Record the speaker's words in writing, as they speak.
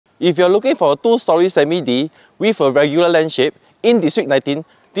If you're looking for a 2-story semi-D with a regular land shape in District 19,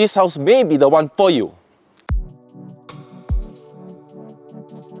 this house may be the one for you.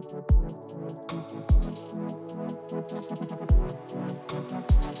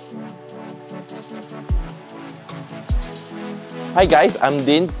 Hi guys, I'm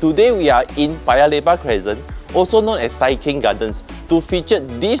Dean. Today we are in Paya Lebar Crescent, also known as Tai Keng Gardens, to feature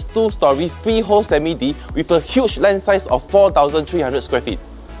this 2-story freehold semi-D with a huge land size of 4,300 square feet.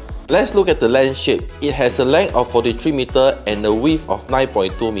 Let's look at the land shape. It has a length of 43 meter and a width of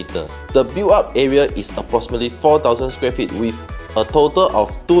 9.2 meter. The built-up area is approximately 4,000 square feet with a total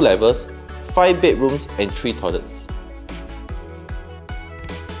of 2 levels, 5 bedrooms and 3 toilets.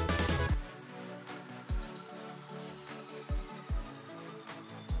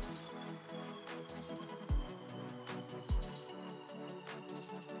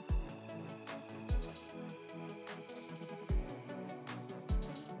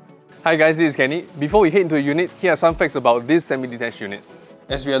 Hi guys, this is Kenny. Before we head into a unit, here are some facts about this semi-detached unit.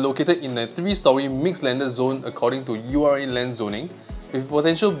 As we are located in a 3-story mixed landed zone according to URA land zoning, with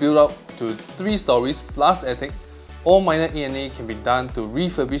potential build up to 3 stories plus attic, all minor A&A can be done to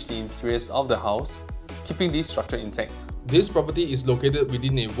refurbish the interiors of the house, keeping this structure intact. This property is located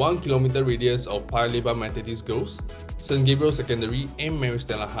within a 1 km radius of Paya Lebar Methodist Girls, St. Gabriel Secondary and Mary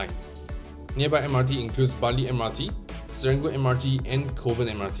Stella High. Nearby MRT includes Bali MRT, Serangoon MRT and Kovan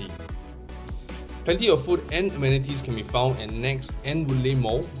MRT. Plenty of food and amenities can be found at Next and Woodleigh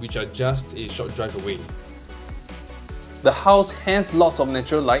Mall, which are just a short drive away. The house has lots of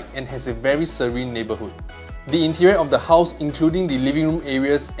natural light and has a very serene neighbourhood. The interior of the house, including the living room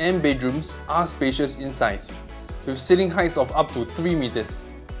areas and bedrooms, are spacious in size, with ceiling heights of up to 3 meters.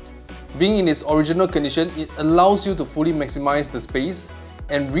 Being in its original condition, it allows you to fully maximize the space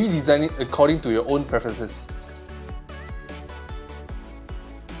and redesign it according to your own preferences.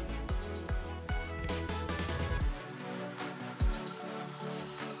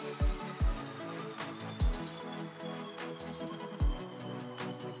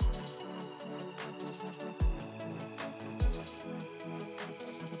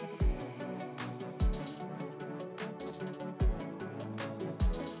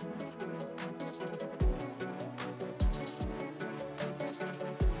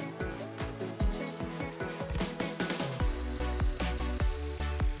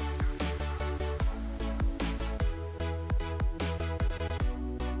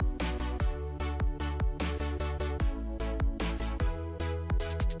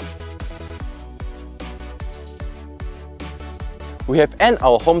 We have ended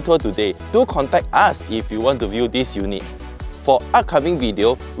our home tour today. Do contact us if you want to view this unit. For upcoming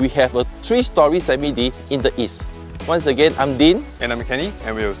video, we have a 3-story semi-D in the east. Once again, I'm Dean. And I'm Kenny,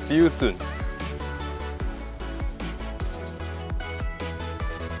 and we'll see you soon.